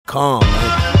calm,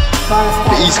 man.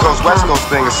 The East Coast, West Coast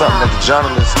thing is something that the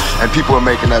journalists and people are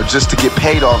making up just to get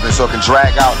paid off it so it can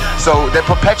drag out. So they're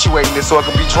perpetuating this so it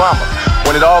can be drama.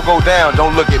 When it all go down,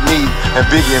 don't look at me and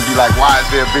Biggie and be like, why is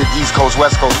there a big East Coast,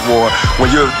 West Coast war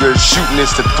when you're shooting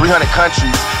this to 300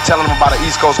 countries, telling them about an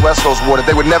East Coast, West Coast war that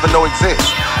they would never know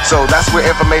exists. So that's where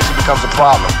information becomes a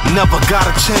problem. Never got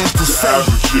a chance to say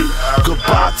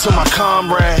goodbye to my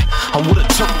comrade. I would've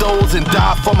took those and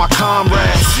died for my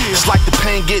comrades. It's like the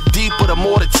pain get deeper the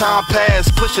more the time pass.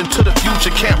 Pushing to the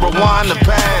future, can't rewind the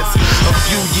past. A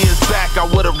few years back, I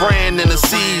would've ran in the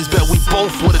seas. Bet we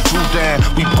both would've drew down,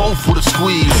 we both would've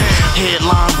squeezed.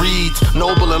 Headline reads,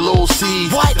 Noble and Lil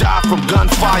C's died from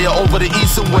gunfire over the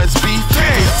East and West beef.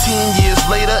 15 years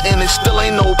later and it still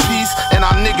ain't no peace. And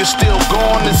our niggas still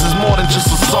gone, this is more than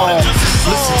just a song.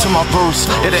 Listen to my verse,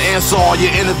 it'll answer all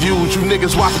your interviews. You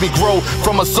niggas watch me grow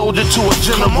from a soldier to a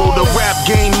general. The rap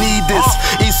game need this,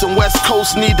 East and West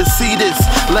Coast need to see this.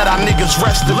 Let our niggas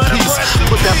rest in peace,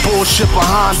 put that bullshit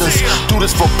behind us. Do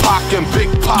this for Pac and Big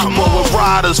Pop, with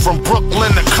riders from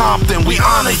Brooklyn to Compton. We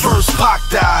honor first Pac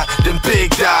died, then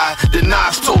Big died, then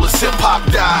Nas told us hip hop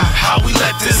died. How we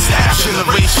let this happen?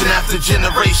 Generation after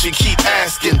generation keep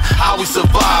asking how we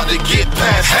survived to get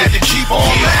past it. Had to keep on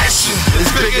mashing.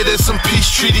 It's bigger than some peace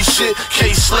treaty shit.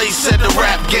 K. Slade said the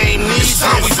rap game needs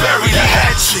time we bury the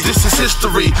hatchet. This is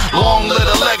history, long live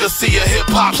the legacy of hip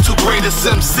hop's two greatest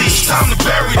MCs. Time to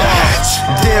bury the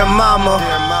hatchet. Dear mama,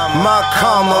 my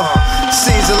karma,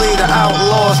 Caesar leader,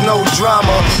 outlaws, no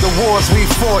drama. The wars we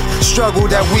fought, struggle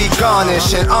that we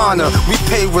garnish and honor. We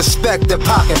pay respect to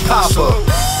Pac and Papa.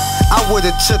 I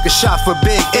would've took a shot for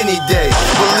Big any day.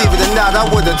 Believe it or not, I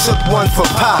would've took one for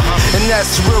Pop. And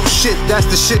that's real shit, that's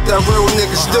the shit that real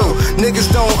niggas do.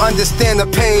 Niggas don't understand the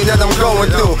pain that I'm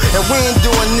going through. And we ain't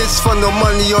doing this for no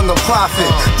money or no profit.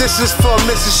 This is for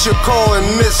Mrs. Shakur and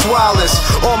Miss Wallace.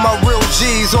 All my real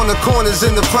G's on the corners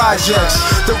in the projects.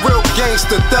 The real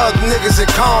gangster, thug niggas and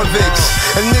convicts.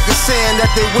 And niggas saying that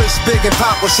they wish Big and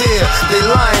Pop was here. They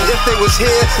lying, if they was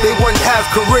here, they wouldn't have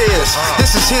careers.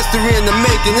 This is history in the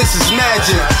making, this is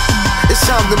magic. It's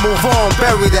time to move on,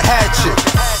 bury the hatchet.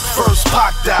 First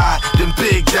Pac died, then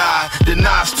Big died, then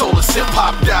Nas told us hip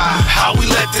hop died. How we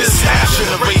let this happen?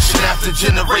 Generation after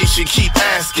generation keep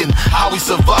asking how we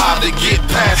survived to get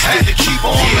past it. Had to keep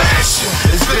on mashing.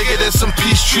 It's bigger than some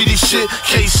peace treaty shit.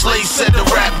 K. Slade said the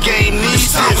rap game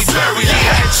needs time we bury the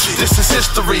hatchet. This is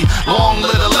history, long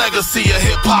live the legacy of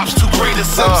hip hop's two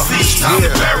greatest MCs. Time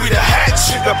to bury the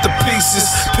hatchet. Pick up the pieces,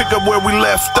 pick up where we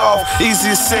left off.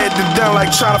 Easier said than done,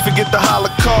 like trying to forget the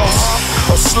Holocaust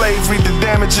or slavery. The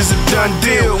damage is a done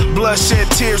deal. Bloodshed,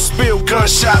 tears spilled,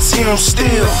 gunshots, hear them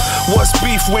still. What's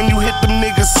beef when you hit them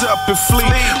niggas up and flee?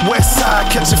 West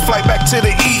side, catch a flight back to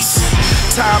the east.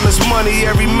 Time is money,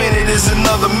 every minute is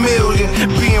another million.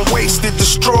 Being wasted,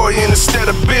 destroying instead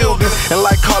of building. And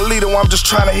like Carlito, I'm just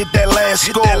trying to hit that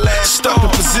last score. Stuck in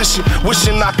position,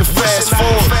 wishing I could fast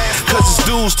forward. Cause it's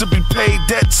dues to be paid,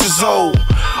 debts is old.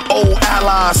 Old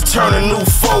allies turning new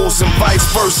foes and vice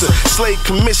versa. Slade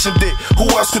commissioned it, who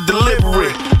else could deliver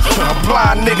it? A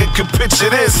blind nigga could picture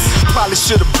this. Probably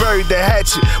should've buried the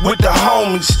hatchet with the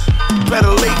homies.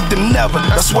 Better late than never,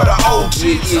 that's what I owe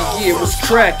you. Yeah, what's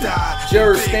cracking?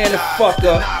 Jerry, stand the fuck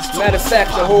up. Matter of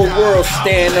fact, the whole world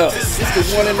stand up. It's the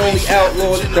one and only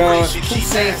Outlaws, Don.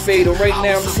 Hussein Fatal. Right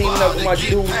now I'm teaming up with my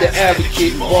dude, The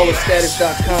Advocate,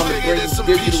 ballerstatus.com to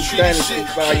bring you Digital Dynasty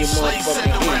Volume 1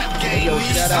 fucking 8. Yo,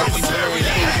 shout out to my man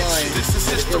K-Lion.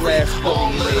 Your last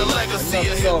fucking man.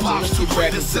 Enough talking, let's get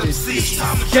back into this.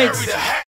 Gangsta.